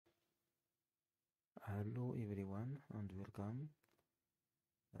Hello everyone and welcome.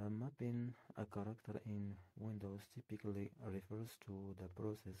 Mapping a character in Windows typically refers to the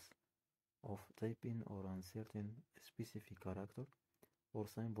process of typing or inserting a specific character or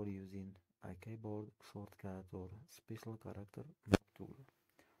symbol using a keyboard shortcut or special character map tool.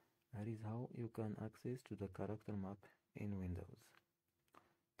 Here is how you can access to the character map in Windows.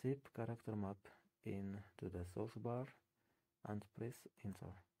 Type character map into the search bar and press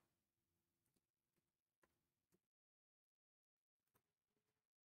enter.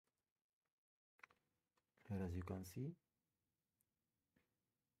 Here, as you can see,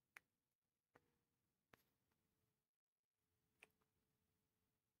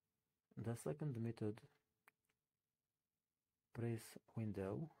 the second method, press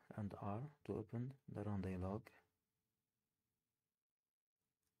Window and R to open the Run dialog.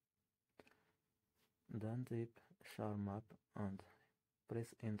 Then type char map and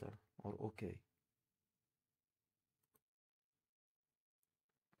press enter or OK.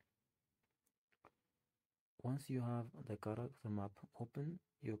 Once you have the character map open,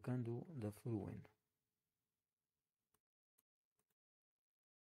 you can do the following.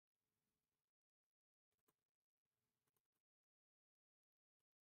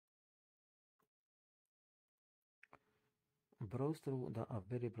 Browse through the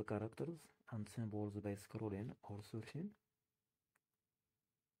available characters and symbols by scrolling or searching.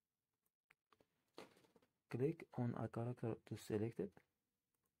 Click on a character to select it.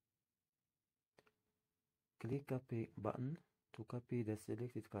 Click Copy button to copy the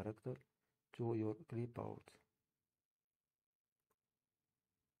selected character to your clipboard.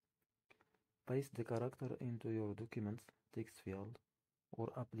 Paste the character into your documents text field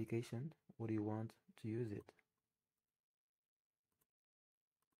or application where you want to use it.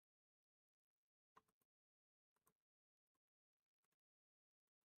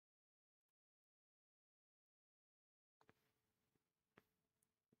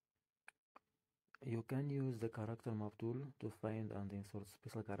 You can use the character map tool to find and insert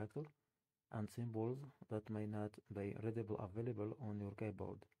special characters and symbols that may not be readily available on your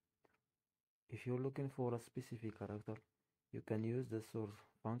keyboard. If you're looking for a specific character, you can use the search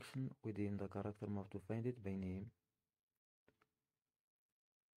function within the character map to find it by name.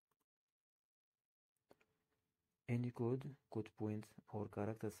 Any code point, or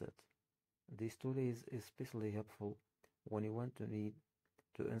character set. This tool is especially helpful when you need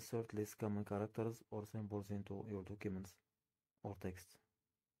to insert less common characters or symbols into your documents or text.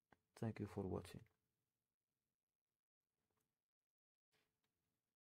 Thank you for watching.